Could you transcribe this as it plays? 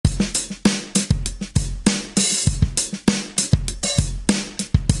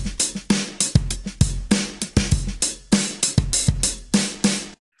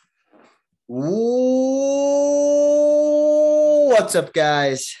What's up,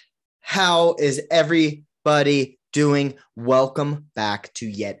 guys? How is everybody doing? Welcome back to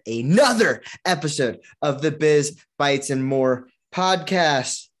yet another episode of the Biz Bites and More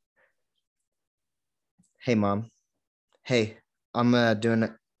podcast. Hey, Mom. Hey, I'm doing a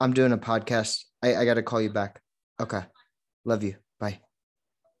podcast. I got to call you back. Okay. Love you. Bye.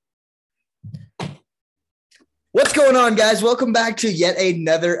 What's going on, guys? Welcome back to yet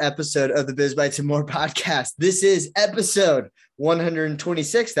another episode of the Biz Bites and More podcast. This is episode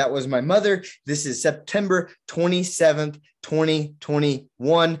 126. That was my mother. This is September 27th,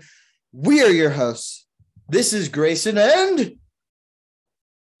 2021. We are your hosts. This is Grayson and...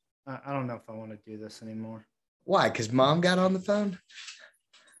 I don't know if I want to do this anymore. Why? Because Mom got on the phone?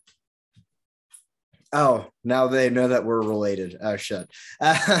 Oh, now they know that we're related. Oh, shit.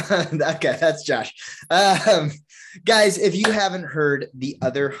 Okay, that's Josh. Guys, if you haven't heard the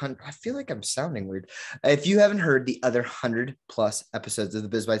other 100, I feel like I'm sounding weird. If you haven't heard the other 100 plus episodes of the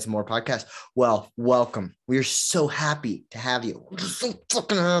Biz Bites and More podcast, well, welcome. We are so happy to have you. We're so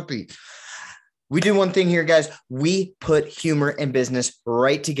fucking happy. We do one thing here, guys. We put humor and business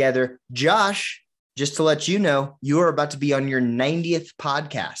right together. Josh, just to let you know, you are about to be on your 90th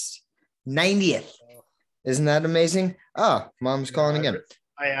podcast. 90th. Isn't that amazing? Oh, Mom's calling again.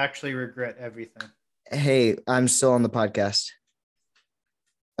 I actually regret everything. Hey, I'm still on the podcast.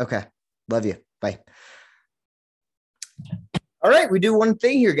 Okay. Love you. Bye. All right. We do one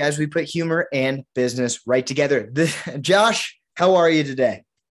thing here, guys. We put humor and business right together. Josh, how are you today?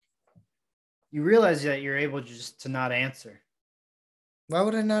 You realize that you're able just to not answer. Why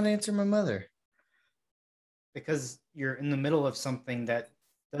would I not answer my mother? Because you're in the middle of something that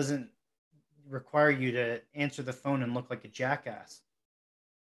doesn't require you to answer the phone and look like a jackass.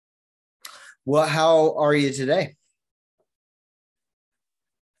 Well, how are you today?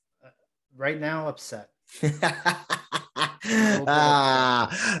 Right now, upset.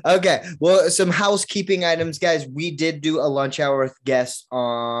 Okay. Well, some housekeeping items, guys. We did do a lunch hour with guests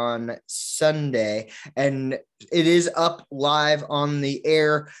on Sunday, and it is up live on the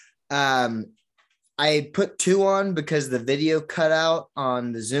air. I put 2 on because the video cut out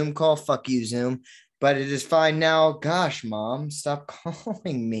on the Zoom call. Fuck you, Zoom. But it is fine now. Gosh, Mom, stop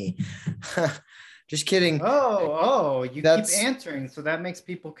calling me. Just kidding. You keep answering, so that makes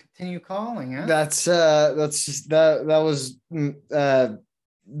people continue calling, huh? That's just that was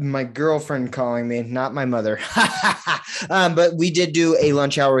my girlfriend calling me, not my mother. But we did do a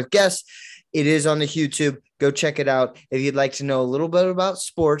lunch hour with guests. It is on the YouTube. Go check it out. If you'd like to know a little bit about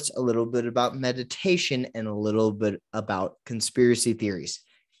sports, a little bit about meditation, and a little bit about conspiracy theories.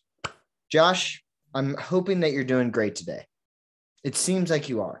 Josh, I'm hoping that you're doing great today. It seems like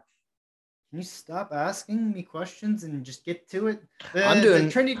you are. Can you stop asking me questions and just get to it? I'm doing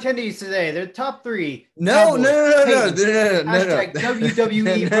the trendy tendies today. They're top 3. No. Hashtag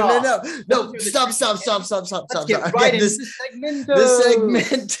WWE Raw. No. Stop. Let's get right into the segmentos. The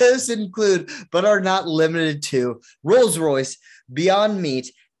segmentos include, but are not limited to, Rolls-Royce, Beyond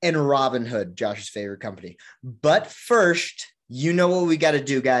Meat, and Robinhood, Josh's favorite company. But first, you know what we got to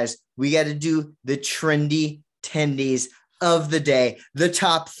do, guys. We got to do the trendy tendies of the day, the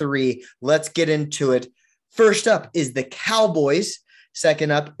top 3. Let's get into it. First up is the Cowboys.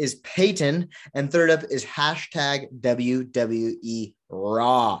 Second up is Peyton. And third up is hashtag WWE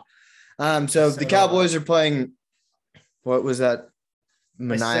Raw. So the Cowboys are playing. What was that?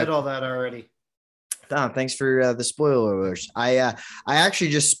 I said all that already. Oh, thanks for the spoilers. I actually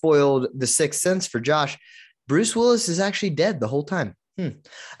just spoiled The Sixth Sense for Josh. Bruce Willis is actually dead the whole time.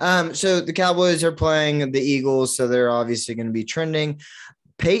 So the Cowboys are playing the Eagles, so they're obviously going to be trending.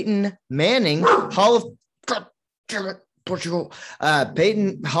 Peyton Manning, Hall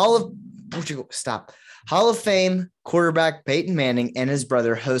of Fame quarterback Peyton Manning and his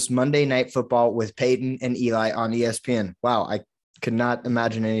brother host Monday Night Football with Peyton and Eli on ESPN. Wow, I could not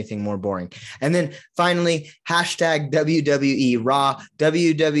imagine anything more boring. And then finally, hashtag WWE Raw.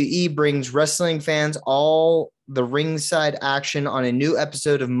 WWE brings wrestling fans all the ringside action on a new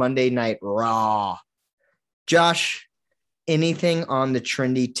episode of Monday Night Raw. Josh, anything on the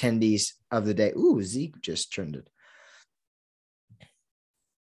trendy tendies of the day? Ooh, Zeke just trended.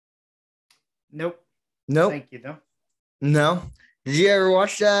 Nope. Nope. Thank you, though. No. Did you ever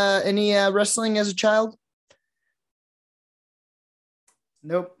watch any wrestling as a child?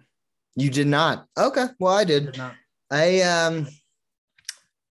 Nope. You did not. Okay. Well, I did. Not.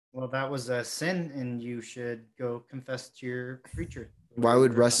 Well, that was a sin, and you should go confess to your preacher. Why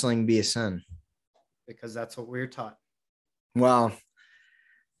would wrestling be a sin? Because that's what we're taught. Well,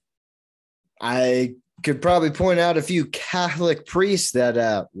 I Could probably point out a few Catholic priests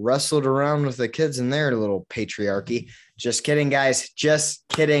that wrestled around with the kids in their little patriarchy. Just kidding, guys. Just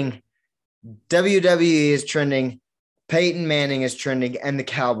kidding. WWE is trending. Peyton Manning is trending, and the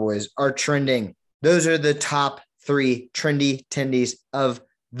Cowboys are trending. Those are the top 3 trendy tendies of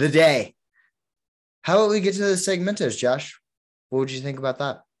the day. How about we get to the segmentos, Josh? What would you think about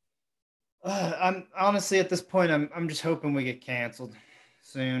that? I'm honestly at this point, I'm just hoping we get canceled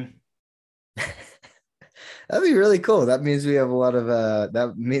soon. That'd be really cool. That means we have a lot of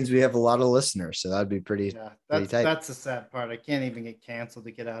listeners. So that'd be pretty pretty tight. That's the sad part. I can't even get canceled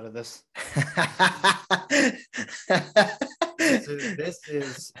to get out of this. This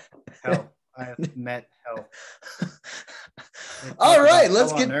is hell. I have met hell. All right,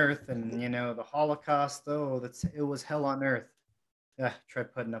 let's get on earth, and the Holocaust. Oh, it was hell on earth. Try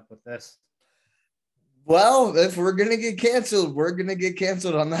putting up with this. Well, if we're going to get canceled, we're going to get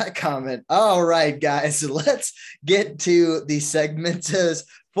canceled on that comment. All right, guys, let's get to the segmentos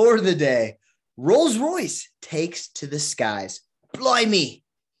for the day. Rolls-Royce takes to the skies. Blimey.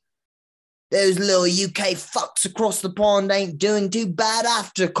 Those little UK fucks across the pond ain't doing too bad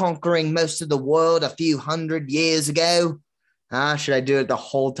after conquering most of the world a few hundred years ago. Should I do it the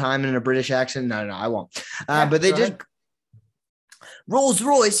whole time in a British accent? No, I won't. But they did.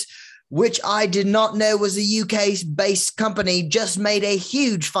 Rolls-Royce, which I did not know was a UK-based company, just made a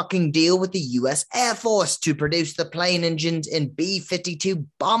huge fucking deal with the US Air Force to produce the plane engines in B-52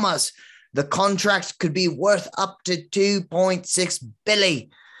 bombers. The contract could be worth up to 2.6 billion.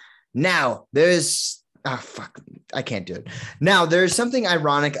 Now, I can't do it. Now, there's something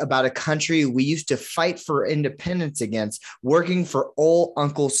ironic about a country we used to fight for independence against, working for old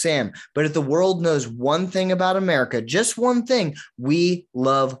Uncle Sam. But if the world knows one thing about America, just one thing, we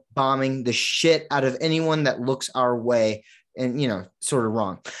love bombing the shit out of anyone that looks our way and, sort of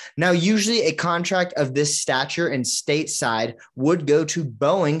wrong. Now, usually a contract of this stature and stateside would go to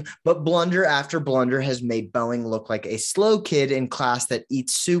Boeing, but blunder after blunder has made Boeing look like a slow kid in class that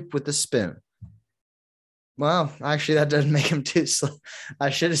eats soup with a spoon. Well, actually, that doesn't make him too slow. I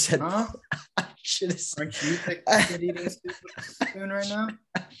should have said. Huh? I should have said. Aren't you the kid eating soup with a spoon right now?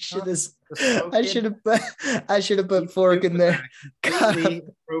 I should have put fork in there. Completely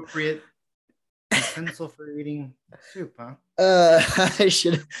appropriate utensil for eating soup, huh? I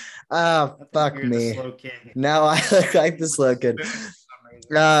should. Fuck me. Now I look like the slow kid.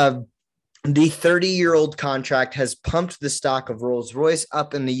 The 30-year-old contract has pumped the stock of Rolls-Royce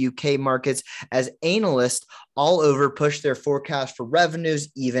up in the UK markets as analysts all over push their forecast for revenues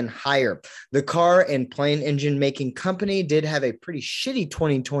even higher. The car and plane engine making company did have a pretty shitty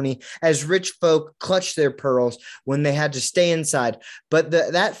 2020 as rich folk clutched their pearls when they had to stay inside. But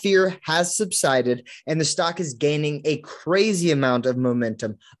that fear has subsided and the stock is gaining a crazy amount of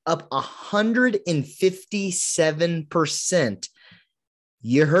momentum, up 157%.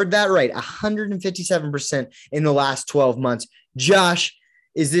 You heard that right. 157% in the last 12 months. Josh,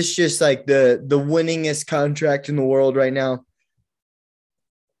 is this just like the winningest contract in the world right now?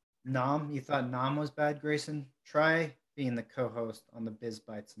 Nom, you thought Nom was bad, Grayson? Try being the co-host on the Biz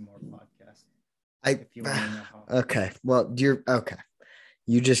Bites and More podcast. If you want to know how. Okay. Well, okay.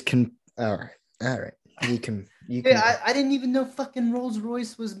 You just can. All right. You can. I didn't even know fucking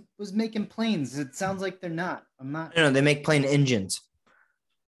Rolls-Royce was making planes. It sounds like they're not. I'm not. No, they make plane engines.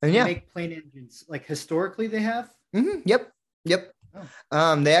 And they make plane engines. Like historically they have? Mm-hmm. Yep.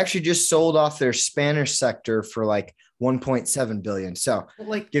 Oh. They actually just sold off their Spanish sector for like 1.7 billion. So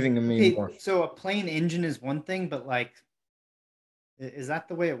giving them more. So a plane engine is one thing, but like, is that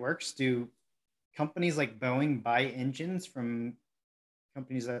the way it works? Do companies like Boeing buy engines from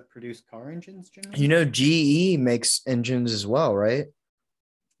companies that produce car engines generally? GE makes engines as well, right?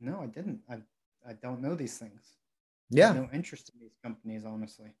 No, I didn't. I don't know these things. Yeah. No interest in these companies,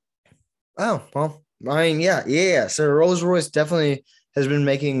 honestly. Oh, well, I mean, yeah. So Rolls-Royce definitely has been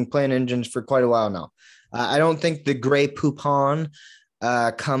making plane engines for quite a while now. I don't think the Grey Poupon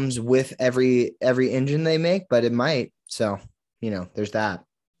comes with every engine they make, but it might. So, there's that.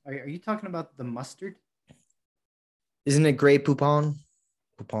 Are you talking about the mustard? Isn't it Grey Poupon?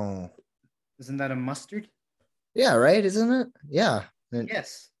 Poupon. Isn't that a mustard? Yeah, right? Isn't it? Yeah.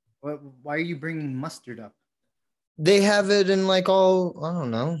 Yes. Why are you bringing mustard up? They have it in like all, I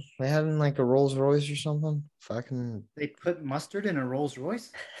don't know. They have it in like a Rolls Royce or something. Fucking. They put mustard in a Rolls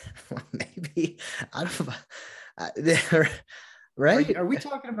Royce? Maybe. I don't know. Right? Are we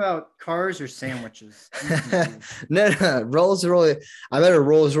talking about cars or sandwiches? No. Rolls Royce. I bet a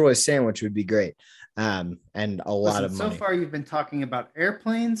Rolls Royce sandwich would be great. And a lot of money. So far, you've been talking about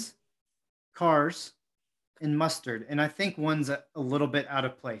airplanes, cars, and mustard. And I think one's a little bit out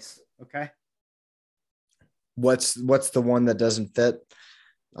of place. Okay. what's the one that doesn't fit?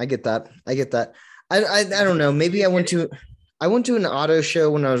 I get that. I don't know. Maybe I went to an auto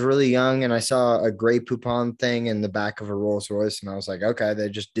show when I was really young and I saw a Grey Poupon thing in the back of a Rolls Royce and I was like, okay, they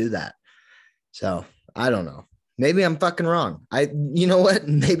just do that. So I don't know. Maybe I'm fucking wrong. You know what?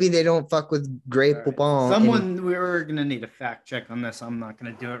 Maybe they don't fuck with Grey Poupon. We're gonna need a fact check on this. I'm not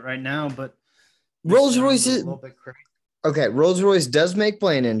gonna do it right now, but Rolls Royce is a little bit crazy. Okay. Rolls Royce does make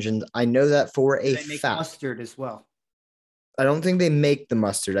plane engines. I know that for a They make fact. mustard as well. I don't think they make the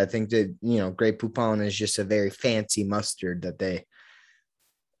mustard. I think that, Grey Poupon is just a very fancy mustard that they,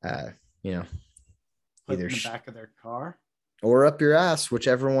 put either in the back of their car or up your ass,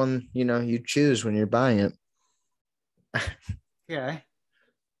 whichever one, you choose when you're buying it. Yeah.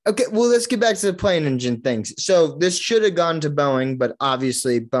 Okay. Well, let's get back to the plane engine things. So this should have gone to Boeing, but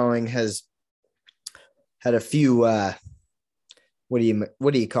obviously Boeing has had a few, what do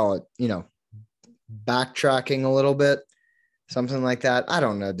you call it? Backtracking a little bit. Something like that. I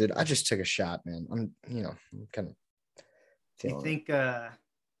don't know, dude. I just took a shot, man. I'm kind of feeling. You think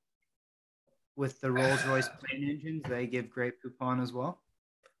with the Rolls-Royce plane engines, they give Grey Poupon as well?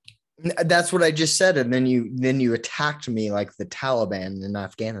 That's what I just said, and then you attacked me like the Taliban in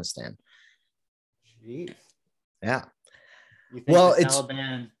Afghanistan. Jeez. Yeah. You think the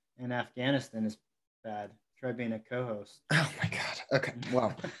Taliban in Afghanistan is bad? Try being a co-host. Oh my God. Okay.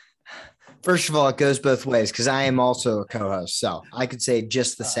 Well. First of all, it goes both ways because I am also a co-host, so I could say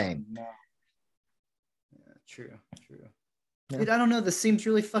just the same. No. Yeah, true. Yeah. Dude, I don't know. This seems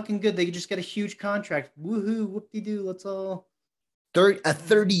really fucking good. They just got a huge contract. Woohoo! Whoop-de-doo. Let's all a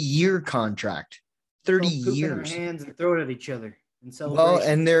 30-year contract. 30 years. In our hands and throw it at each other in celebration. Well,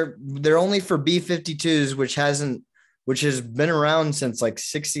 and they're only for B-52s, which has been around since like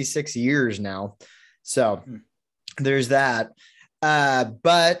 66 years now. So there's that.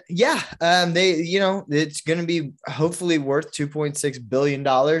 But yeah, it's going to be hopefully worth $2.6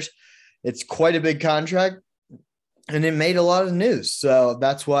 billion. It's quite a big contract and it made a lot of news. So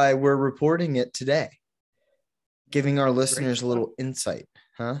that's why we're reporting it today, giving our listeners a little insight,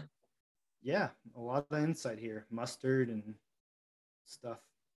 huh? Yeah. A lot of insight here, mustard and stuff.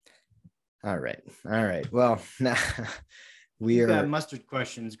 All right. Well, now we got mustard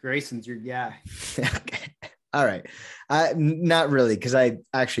questions. Grayson's your guy. Okay. All right. Not really, because I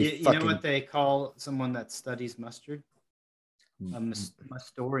actually you know what they call someone that studies mustard? A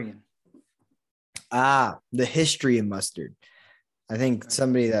mustorian. The history of mustard. I think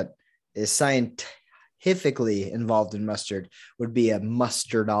somebody that is scientifically involved in mustard would be a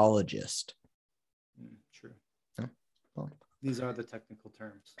mustardologist. True. Huh? Well, these are the technical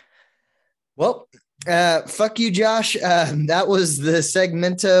terms. Well, fuck you, Josh. That was the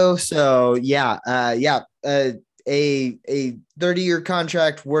segmento. So yeah. A 30-year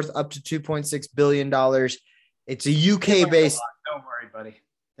contract worth up to $2.6 billion. It's a UK based. Don't worry, buddy.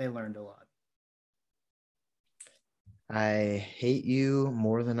 They learned a lot. I hate you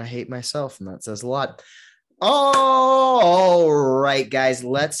more than I hate myself, and that says a lot. All right, guys,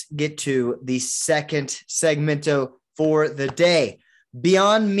 let's get to the second segmento for the day.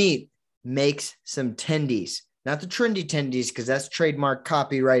 Beyond Meat makes some tendies, not the trendy tendies, because that's trademark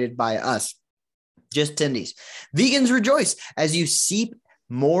copyrighted by us. Just tendies. Vegans rejoice as you seep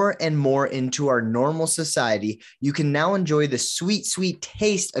more and more into our normal society. You can now enjoy the sweet, sweet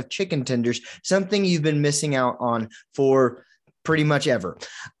taste of chicken tenders, something you've been missing out on for pretty much ever.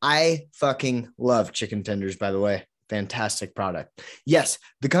 I fucking love chicken tenders, by the way. Fantastic product. Yes,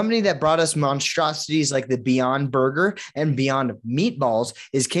 the company that brought us monstrosities like the Beyond Burger and Beyond Meatballs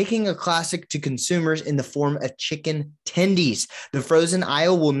is kicking a classic to consumers in the form of chicken tendies. The frozen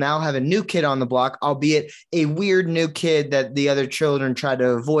aisle will now have a new kid on the block, albeit a weird new kid that the other children try to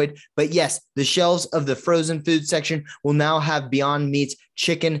avoid. But yes, the shelves of the frozen food section will now have Beyond Meat's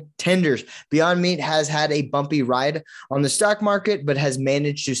chicken tenders. Beyond Meat has had a bumpy ride on the stock market, but has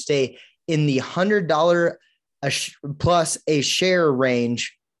managed to stay in the $100 plus a share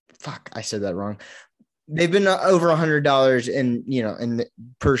range. Fuck, I said that wrong. They've been over $100 in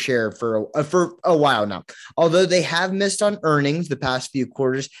per share for a while now. Although they have missed on earnings the past few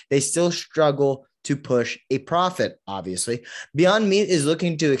quarters, they still struggle to push a profit, obviously. Beyond Meat is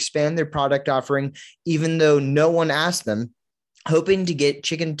looking to expand their product offering, even though no one asked them, hoping to get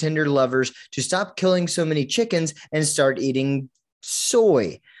chicken tender lovers to stop killing so many chickens and start eating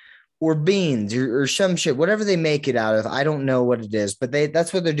soy. or beans or some shit, whatever they make it out of. I don't know what it is, but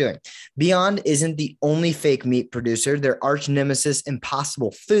that's what they're doing. Beyond isn't the only fake meat producer. Their arch nemesis,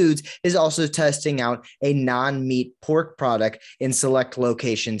 Impossible Foods, is also testing out a non-meat pork product in select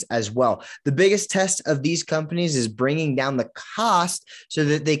locations as well. The biggest test of these companies is bringing down the cost so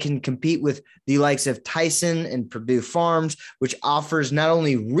that they can compete with the likes of Tyson and Purdue Farms, which offers not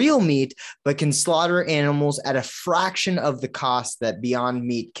only real meat, but can slaughter animals at a fraction of the cost that Beyond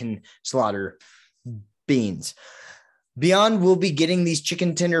Meat can slaughter beans. Beyond will be getting these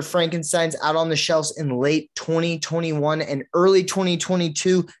chicken tender Frankensteins out on the shelves in late 2021 and early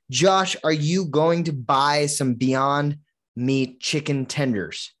 2022. Josh, are you going to buy some Beyond Meat chicken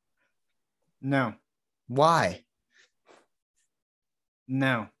tenders? No. Why?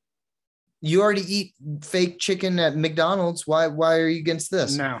 No. You already eat fake chicken at McDonald's. Why are you against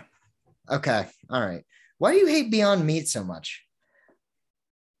this? No. Okay. All right. Why do you hate Beyond Meat so much?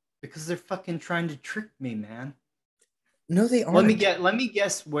 Because they're fucking trying to trick me, man. No, they aren't. Let me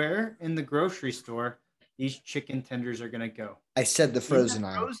guess where in the grocery store these chicken tenders are gonna go. I said the frozen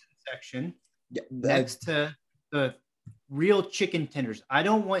aisle. Frozen section, yeah, next to the real chicken tenders. I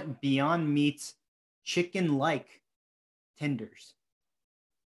don't want Beyond Meat's chicken-like tenders.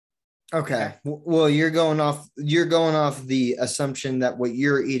 Okay. Well, you're going off the assumption that what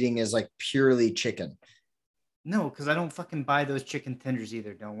you're eating is like purely chicken. No, because I don't fucking buy those chicken tenders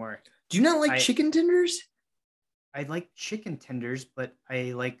either. Don't worry. Do you not like chicken tenders? I like chicken tenders, but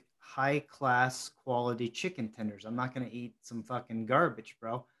I like high class quality chicken tenders. I'm not gonna eat some fucking garbage,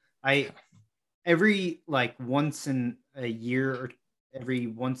 bro. Every like once in a year or every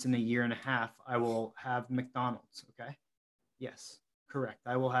once in a year and a half, I will have McDonald's. Okay. Yes, correct.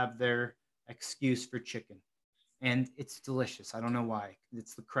 I will have their excuse for chicken, and it's delicious. I don't know why.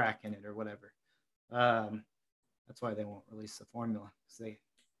 It's the crack in it or whatever. That's why they won't release the formula, because they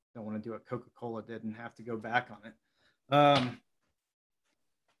don't want to do what Coca-Cola did and have to go back on it.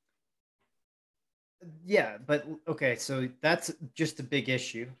 Yeah, but okay, so that's just a big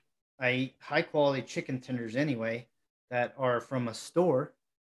issue. I eat high quality chicken tenders anyway that are from a store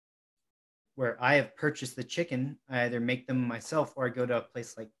where I have purchased the chicken. I either make them myself or I go to a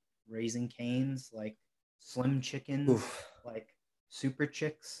place like Raising Cane's, like Slim Chickens, like Super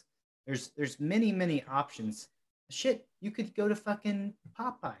Chicks. There's many options. Shit, you could go to fucking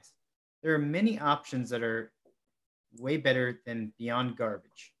Popeyes. There are many options that are way better than Beyond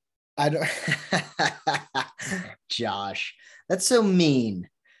Garbage. I don't Josh, that's so mean.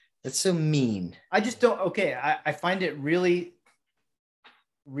 That's so mean. I just don't. Okay, I find it really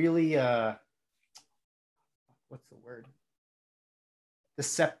what's the word?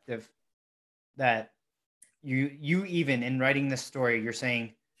 Deceptive that you even in writing this story, you're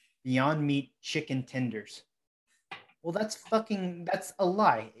saying Beyond Meat chicken tenders. Well, that's a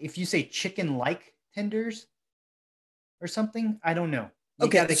lie. If you say chicken like tenders or something, I don't know. You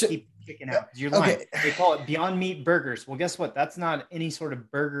gotta keep chicken out because you're lying. Okay. They call it Beyond Meat burgers. Well, guess what? That's not any sort of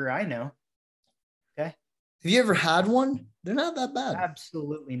burger I know. Okay. Have you ever had one? They're not that bad.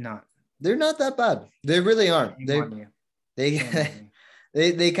 Absolutely not. They're not that bad. They really aren't. They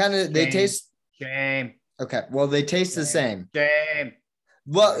kind of they taste. Shame. Okay. Well, they taste the same. Shame.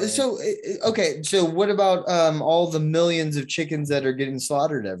 Well, so okay. So what about all the millions of chickens that are getting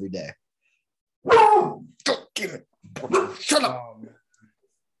slaughtered every day? Shut up.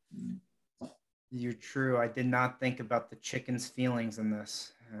 You're true. I did not think about the chicken's feelings in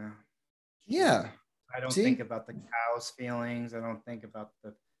this. Yeah. I don't think about the cow's feelings. I don't think about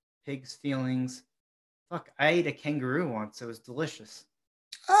the pig's feelings. Fuck, I ate a kangaroo once. It was delicious.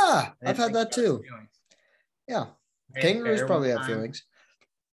 I've had that too. Yeah. Kangaroos probably have feelings.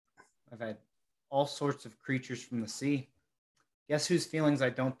 I've had all sorts of creatures from the sea. Guess whose feelings I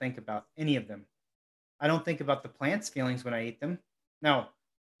don't think about? Any of them. I don't think about the plants' feelings when I eat them. Now,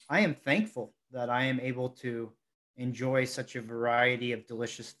 I am thankful that I am able to enjoy such a variety of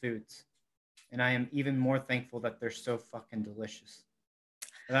delicious foods. And I am even more thankful that they're so fucking delicious.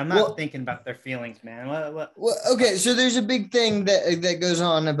 And I'm not thinking about their feelings, man. Well, okay, so there's a big thing that goes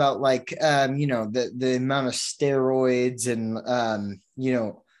on about like the amount of steroids and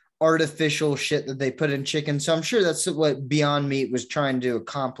artificial shit that they put in chicken. So I'm sure that's what Beyond Meat was trying to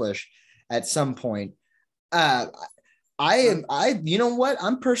accomplish at some point. You know what?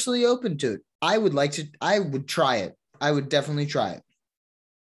 I'm personally open to it. I would try it. I would definitely try it.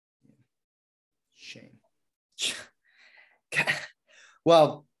 Shame.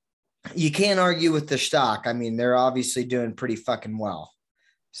 Well, you can't argue with the stock. I mean, they're obviously doing pretty fucking well.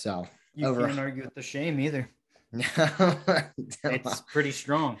 So you can't argue with the shame either. It's pretty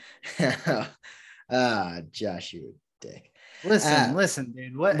strong. Josh, you dick. Listen,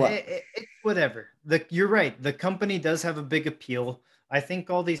 dude. What? It's whatever. You're right. The company does have a big appeal. I think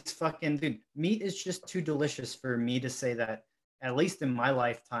all these fucking dude, meat is just too delicious for me to say that. At least in my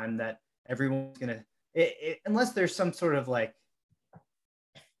lifetime, that everyone's gonna, unless there's some sort of like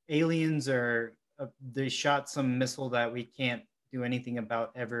aliens or they shot some missile that we can't do anything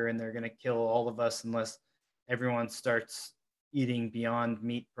about ever, and they're gonna kill all of us unless everyone starts eating Beyond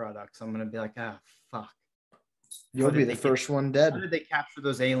Meat products. I'm gonna be like, ah, fuck. You'll be the first one How dead. did they capture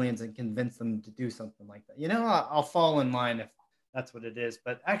those aliens and convince them to do something like that? I'll fall in line if that's what it is.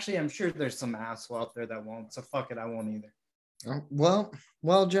 But actually, I'm sure there's some asshole out there that won't. So fuck it, I won't either.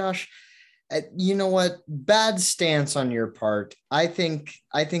 Well, Josh, you know what? Bad stance on your part. I think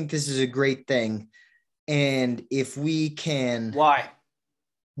this is a great thing, and if we can,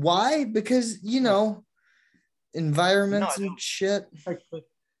 why? Because No, environments I and shit. don't.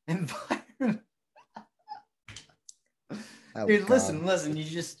 Environment. Oh, Dude, God. listen.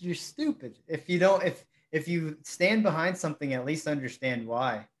 You're stupid. If you stand behind something, at least understand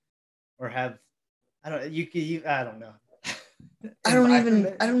why, or have I don't I don't know. I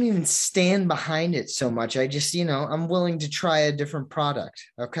Environment. don't even stand behind it so much. I just, I'm willing to try a different product.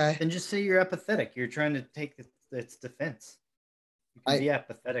 Okay. Then just say you're apathetic. You're trying to take its defense. You can I, be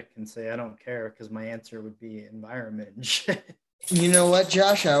apathetic and say I don't care because my answer would be environment and shit. you know what,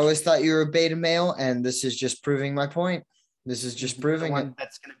 Josh? I always thought you were a beta male, and this is just proving my point. This is just You're the proving it. one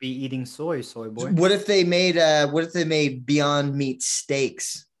that's gonna be eating soy boy. What if they made Beyond Meat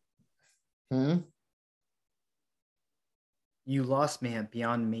steaks? You lost me at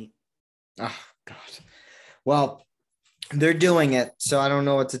Beyond Meat. Oh, God. Well, they're doing it, so I don't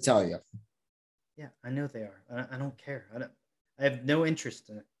know what to tell you. Yeah, I know they are. I don't care. I have no interest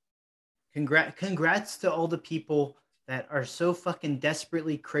in it. Congrats to all the people that are so fucking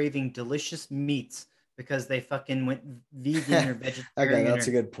desperately craving delicious meats because they fucking went vegan or Okay, vegetarian that's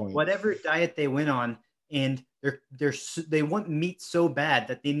or a good point. whatever diet they went on, and they want meat so bad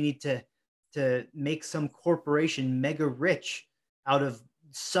that they need to make some corporation mega rich out of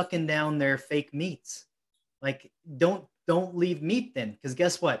sucking down their fake meats. Like, don't leave meat then, because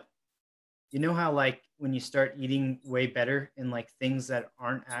guess what? You know how like when you start eating way better and like things that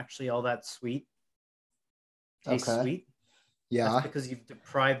aren't actually all that sweet taste Okay. sweet? That's Yeah. because you've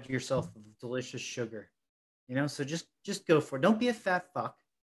deprived yourself of delicious sugar. So just go for it. Don't be a fat fuck.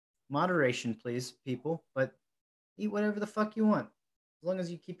 Moderation, please, people, but eat whatever the fuck you want. As long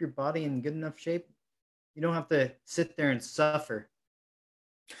as you keep your body in good enough shape, you don't have to sit there and suffer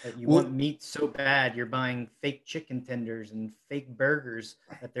that you want Well, meat so bad you're buying fake chicken tenders and fake burgers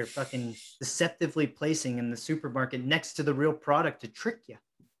that they're fucking deceptively placing in the supermarket next to the real product to trick you.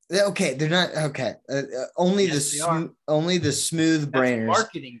 okay, they're not okay. Only Yes, they are. only the smooth That's brainers,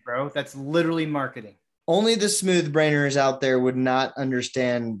 marketing, bro. That's literally marketing. only the smooth brainers out there would not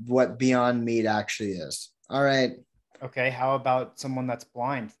understand what Beyond Meat actually is. All right. Okay, how about someone that's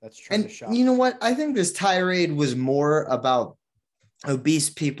blind that's trying to And shop? you know what? I think this tirade was more about obese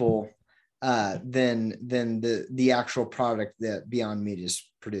people than the actual product that Beyond Meat is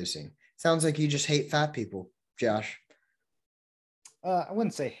producing. Sounds like you just hate fat people, Josh. I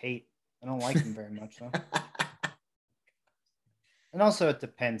wouldn't say hate. I don't like them very much though. And also it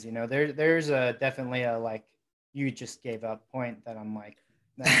depends, there's definitely a like you just gave up point that I'm like,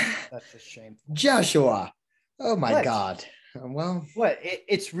 that's just shameful. Joshua. Oh my What? God. Well,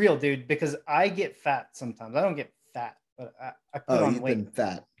 It's real, dude, because I get fat sometimes. I don't get fat, but I put on you've weight. been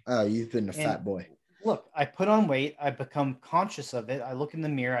fat. Oh, you've been a And fat boy. look, I put on weight. I become conscious of it. I look in the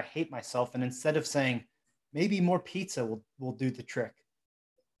mirror. I hate myself. And instead of saying, maybe more pizza will do the trick,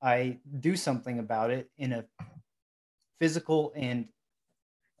 I do something about it in a physical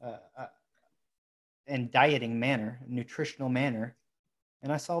uh, uh, and dieting manner, nutritional manner.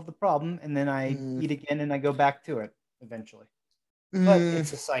 And I solve the problem. And then I eat again and I go back to it eventually. But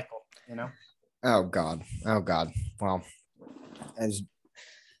it's a cycle. Oh God. Oh God. Well, as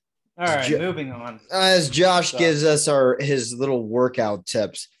All right, moving on. As Josh gives us his little workout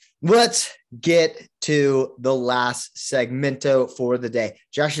tips, let's get to the last segmento for the day.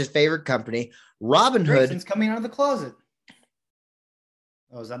 Josh's favorite company, Robinhood. Grayson's coming out of the closet.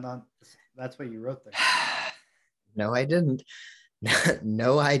 Oh, is that not? That's what you wrote there. No, I didn't.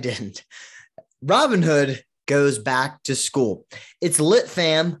 No, I didn't. Robinhood goes back to school. It's lit,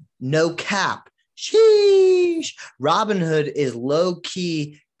 fam. No cap. Sheesh. Robinhood is low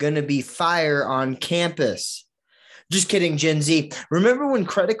key going to be fire on campus. Just kidding, Gen Z. Remember when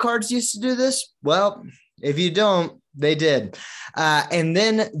credit cards used to do this? Well, if you don't, they did. And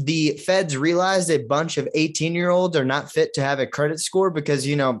then the feds realized a bunch of 18-year-olds are not fit to have a credit score because,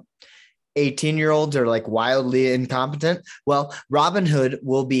 18-year-olds are like wildly incompetent. Well, Robinhood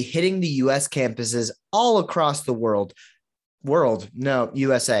will be hitting the US campuses all across the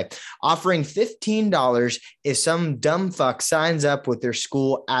USA, offering $15 if some dumb fuck signs up with their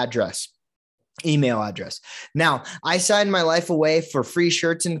school email address. Now, I signed my life away for free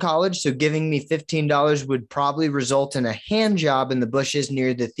shirts in college, so giving me $15 would probably result in a hand job in the bushes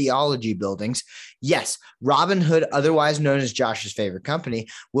near the theology buildings. Yes, Robinhood, otherwise known as Josh's favorite company,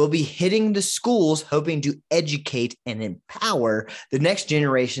 will be hitting the schools hoping to educate and empower the next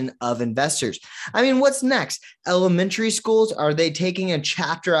generation of investors. I mean, what's next? Elementary schools, are they taking a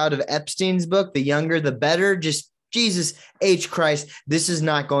chapter out of Epstein's book, The Younger the Better? Just Jesus H. Christ, this is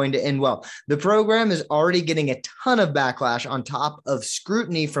not going to end well. The program is already getting a ton of backlash on top of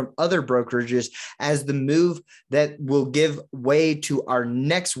scrutiny from other brokerages as the move that will give way to our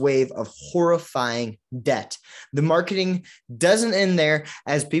next wave of horrifying debt. The marketing doesn't end there,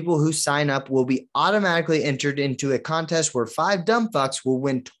 as people who sign up will be automatically entered into a contest where 5 dumb fucks will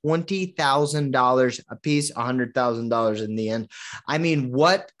win $20,000 a piece, $100,000 in the end. I mean,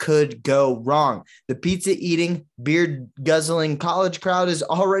 what could go wrong? The pizza eating, beer guzzling college crowd is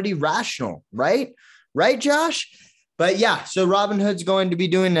already rational, right? Right, Josh? But yeah, so Robinhood's going to be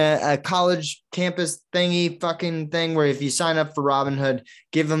doing a college campus thingy fucking thing where if you sign up for Robinhood,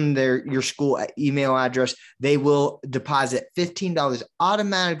 give them your school email address, they will deposit $15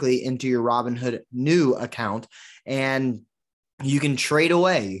 automatically into your Robinhood new account, and you can trade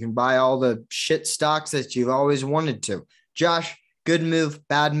away. You can buy all the shit stocks that you've always wanted to. Josh, good move,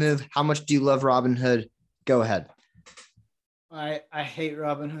 bad move. How much do you love Robinhood? Go ahead. I hate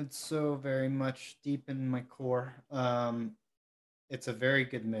Robinhood so very much, deep in my core. It's a very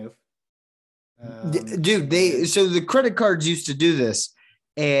good move. Dude, so the credit cards used to do this,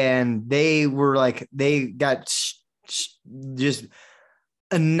 and they were like, they got just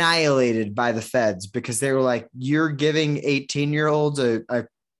annihilated by the feds because they were like, you're giving 18-year-olds a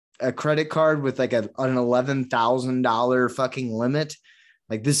credit card with like an $11,000 fucking limit.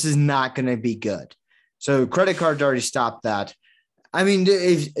 Like, this is not going to be good. So credit cards already stopped that. I mean,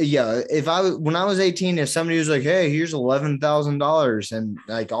 when I was 18, if somebody was like, hey, here's $11,000 and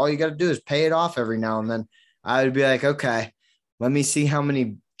like all you got to do is pay it off every now and then, I would be like, okay, let me see how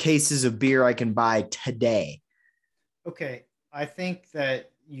many cases of beer I can buy today. Okay, I think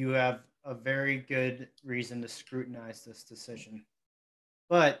that you have a very good reason to scrutinize this decision.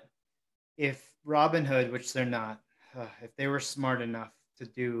 But if Robinhood, which they're not, if they were smart enough to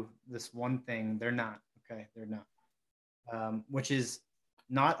do this one thing, they're not. Okay, they're not. Which is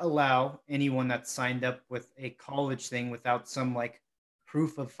not allow anyone that signed up with a college thing without some like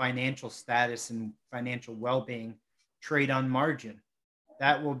proof of financial status and financial well-being trade on margin.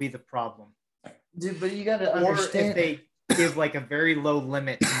 That will be the problem. Dude, but you got to understand. Or if they give like a very low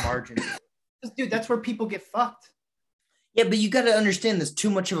limit to margin. Dude, that's where people get fucked. Yeah, but you got to understand there's too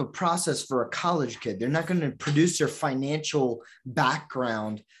much of a process for a college kid. They're not going to produce their financial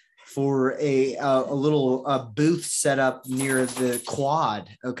background for a little booth set up near the quad.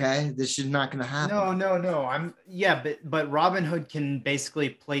 Okay, this is not going to happen. No. But Robinhood can basically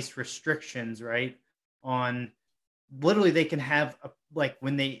place restrictions, right? On literally, they can have like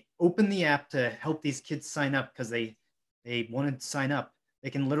when they open the app to help these kids sign up because they wanted to sign up. They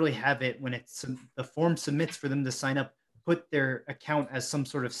can literally have it when it's the form submits for them to sign up, put their account as some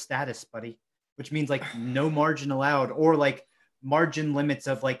sort of status buddy, which means like no margin allowed, or like margin limits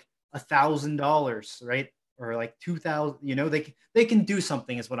of like $1,000, right? Or like 2,000, they can do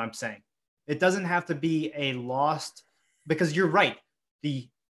something is what I'm saying. It doesn't have to be a lost, because you're right. The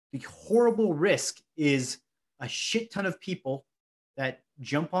horrible risk is a shit ton of people that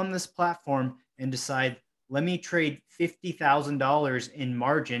jump on this platform and decide, let me trade $50,000 in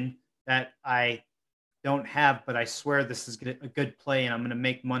margin that I don't have, but I swear this is a good play and I'm going to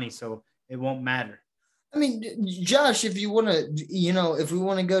make money, so it won't matter. I mean, Josh, if you want to, if we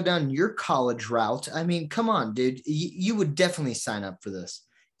want to go down your college route, I mean, come on, dude, you would definitely sign up for this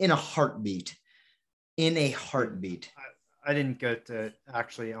in a heartbeat. I didn't go to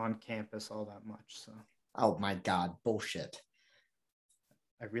actually on campus all that much, so. Oh my God, bullshit.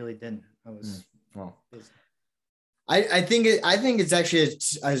 I really didn't. I was busy. I think it's actually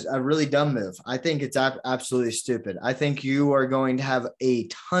a really dumb move. I think it's absolutely stupid. I think you are going to have a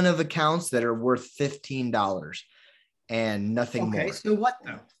ton of accounts that are worth $15 and nothing more. Okay, so what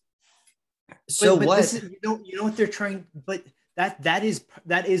though? But what? This is, you know what they're trying, but that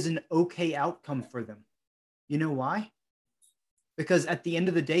is an okay outcome for them. You know why? Because at the end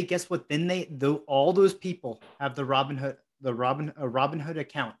of the day, guess what? Then all those people have a Robinhood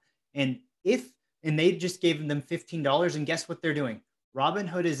account, and they just gave them $15, and guess what they're doing?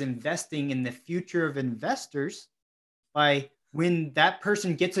 Robinhood is investing in the future of investors by when that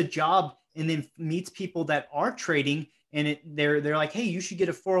person gets a job and then meets people that are trading and they're like, hey, you should get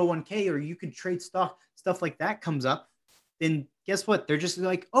a 401k or you could trade stock, stuff like that comes up, then guess what? They're just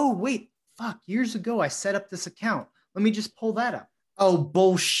like, oh, wait, fuck, years ago I set up this account. Let me just pull that up. Oh,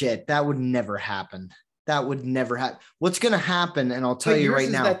 bullshit. That would never happen. That would never happen. What's going to happen, and I'll tell you right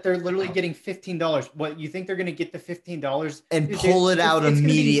now, that they're literally getting $15. What, you think they're going to get the $15 and pull it out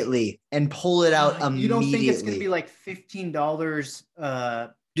immediately? And pull it out immediately. You don't think it's going to be like $15?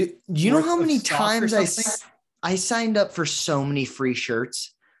 Do you know how many times I signed up for so many free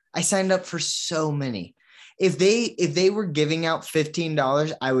shirts? I signed up for so many. If they were giving out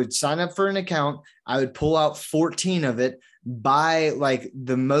 $15, I would sign up for an account. I would pull out 14 of it, buy like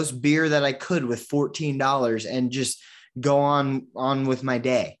the most beer that I could with $14 and just go on with my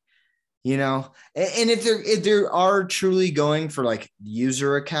day, you know? And if there are truly going for like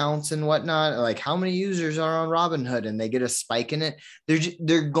user accounts and whatnot, like how many users are on Robinhood and they get a spike in it,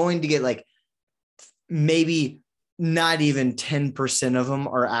 they're going to get like maybe not even 10% of them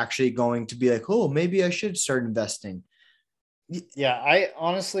are actually going to be like, oh, maybe I should start investing. Yeah,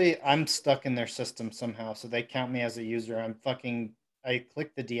 I'm stuck in their system somehow. So they count me as a user. I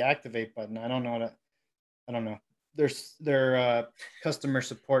clicked the deactivate button. I don't know. Their customer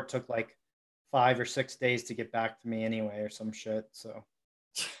support took like 5 or 6 days to get back to me anyway, or some shit. So,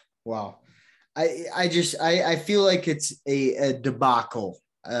 wow. I feel like it's a debacle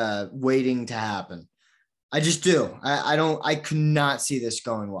waiting to happen. I just do. I could not see this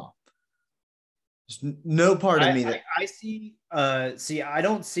going well. There's no part of me that I see. I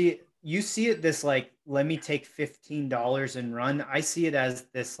don't see it. You see it this like, let me take $15 and run. I see it as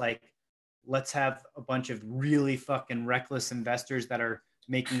this like, let's have a bunch of really fucking reckless investors that are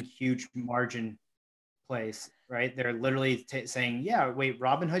making huge margin plays, right? They're literally saying, yeah, wait,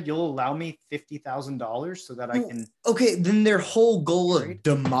 Robinhood, you'll allow me $50,000 so that I can. Okay, then their whole goal of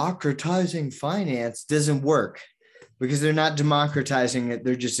democratizing finance doesn't work because they're not democratizing it.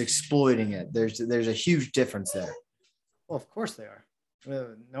 They're just exploiting it. There's a huge difference there. Well, of course they are.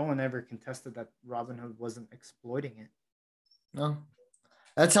 No one ever contested that Robinhood wasn't exploiting it. No,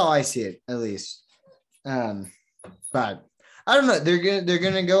 that's how I see it, at least. But I don't know. They're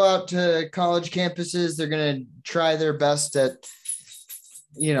gonna go out to college campuses. They're gonna try their best at,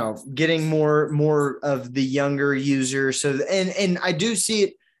 you know, getting more of the younger users. So and I do see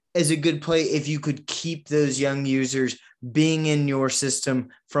it as a good play if you could keep those young users being in your system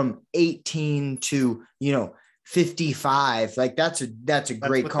from 18 to 55. Like that's a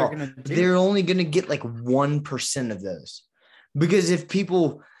great call. They're only gonna get like 1% of those, because if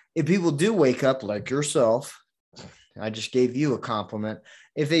people do wake up like yourself. I just gave you a compliment.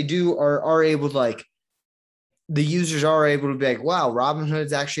 If they are able to, like, the users are able to be like, wow, Robinhood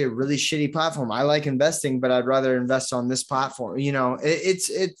is actually a really shitty platform. I like investing, but I'd rather invest on this platform. I don't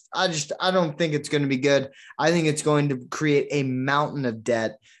think it's going to be good. I think it's going to create a mountain of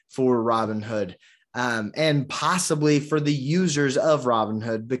debt for Robinhood, and possibly for the users of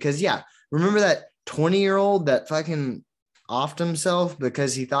Robinhood, because remember that 20-year-old that fucking offed himself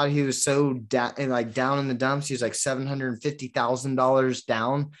because he thought he was so down in the dumps. He was like $750,000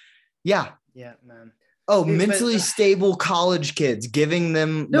 down. Yeah, man. Oh, dude, mentally stable college kids, giving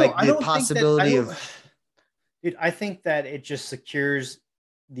them the possibility of. Dude, I think that it just secures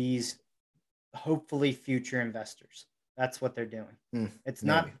these hopefully future investors. That's what they're doing. It's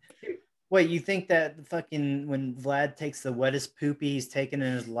maybe not. Wait, you think that fucking when Vlad takes the wettest poopy he's taken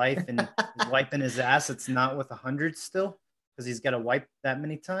in his life and is wiping his ass, it's not with 100 still? Because he's got to wipe that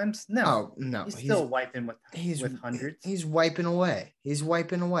many times? No, he's still wiping with hundreds. He's wiping away.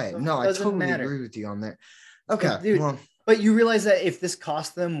 So I totally agree with you on that. Okay, dude, but you realize that if this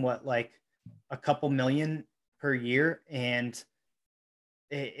cost them like a couple million per year, and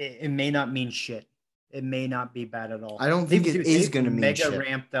it may not mean shit. It may not be bad at all. I don't think it is going to mean shit. Mega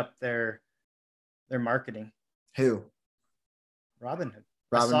ramped up their marketing. Who? Robinhood.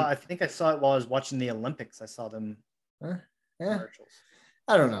 I think I saw it while I was watching the Olympics. I saw them. Commercials.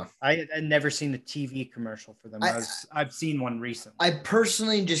 I don't know. I had never seen a TV commercial for them. I've seen one recently. I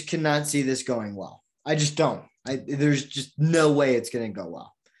personally just cannot see this going well. I just don't. There's just no way it's going to go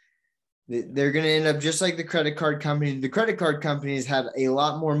well. They're going to end up just like the credit card company. The credit card companies had a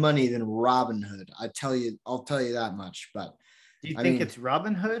lot more money than Robinhood. I'll tell you that much. But do you think it's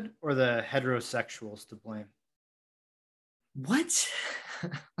Robinhood or the heterosexuals to blame? What?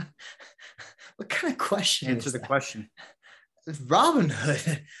 What kind of question? Answer the question.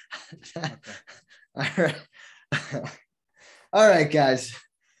 Robinhood. Okay. All right, guys.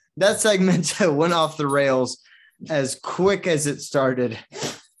 That segment went off the rails. as quick as it started.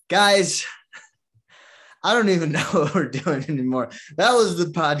 Guys, I don't even know what we're doing anymore. That was the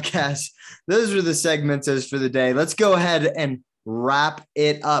podcast. Those were the segments as for the day. Let's go ahead and wrap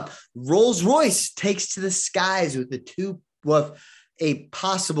it up. Rolls-Royce takes to the skies with a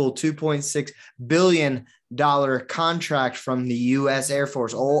possible $2.6 billion contract from the U.S. Air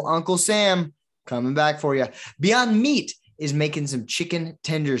Force. Old Uncle Sam coming back for you. Beyond Meat is making some chicken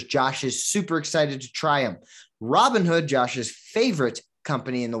tenders. Josh is super excited to try them. Robinhood, Josh's favorite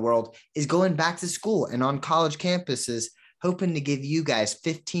company in the world, is going back to school and on college campuses, hoping to give you guys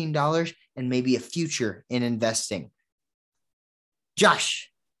 $15 and maybe a future in investing.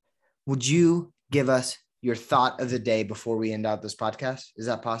 Josh, would you give us your thought of the day before we end out this podcast? Is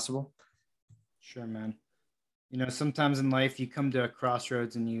that possible? Sure, man. You know, sometimes in life you come to a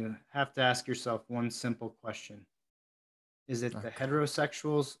crossroads and you have to ask yourself one simple question. Is it the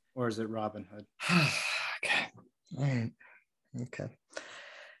heterosexuals or is it Robin Hood? Okay. All right. Okay.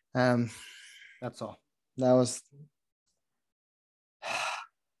 That's all. That was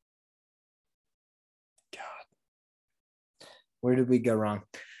God. Where did we go wrong?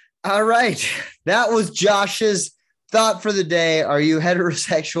 All right. That was Josh's thought for the day. Are you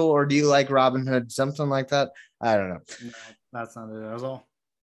heterosexual or do you like Robin Hood? Something like that. I don't know. No, that's not it at all.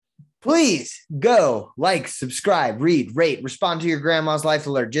 Please go like, subscribe, read, rate, respond to your grandma's life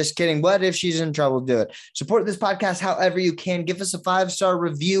alert. Just kidding. What if she's in trouble? Do it. Support this podcast however you can. Give us a 5-star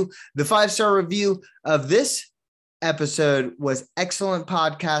review. The 5-star review of this episode was excellent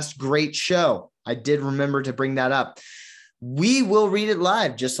podcast. Great show. I did remember to bring that up. We will read it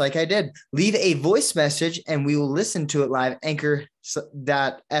live, just like I did. Leave a voice message and we will listen to it live.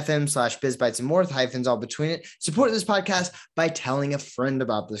 Anchor.fm/bizbites and more with hyphens all between it. Support this podcast by telling a friend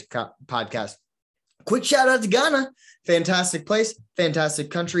about this podcast. Quick shout out to Ghana. Fantastic place,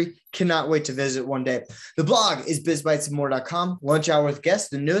 fantastic country. Cannot wait to visit one day. The blog is bizbitesandmore.com. Lunch Hour with Guests,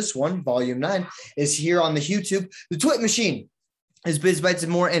 the newest one, volume 9, is here on the YouTube. The Twit Machine is Biz Bites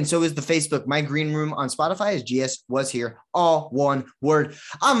and More, and so is the Facebook. My green room on Spotify is GS Was Here, all one word.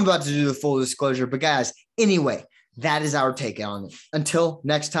 I'm about to do the full disclosure, but guys, anyway, that is our take on it. Until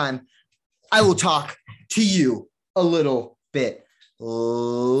next time, I will talk to you a little bit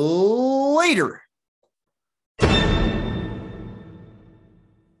later.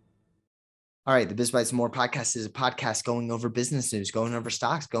 All right, the Biz Bites and More podcast is a podcast going over business news, going over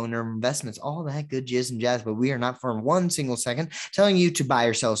stocks, going over investments, all that good jizz and jazz. But we are not for one single second telling you to buy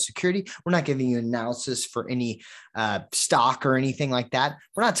or sell security. We're not giving you analysis for any stock or anything like that.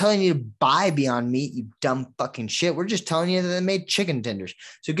 We're not telling you to buy Beyond Meat, you dumb fucking shit. We're just telling you that they made chicken tenders.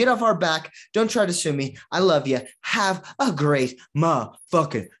 So get off our back. Don't try to sue me. I love you. Have a great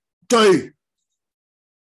motherfucking day.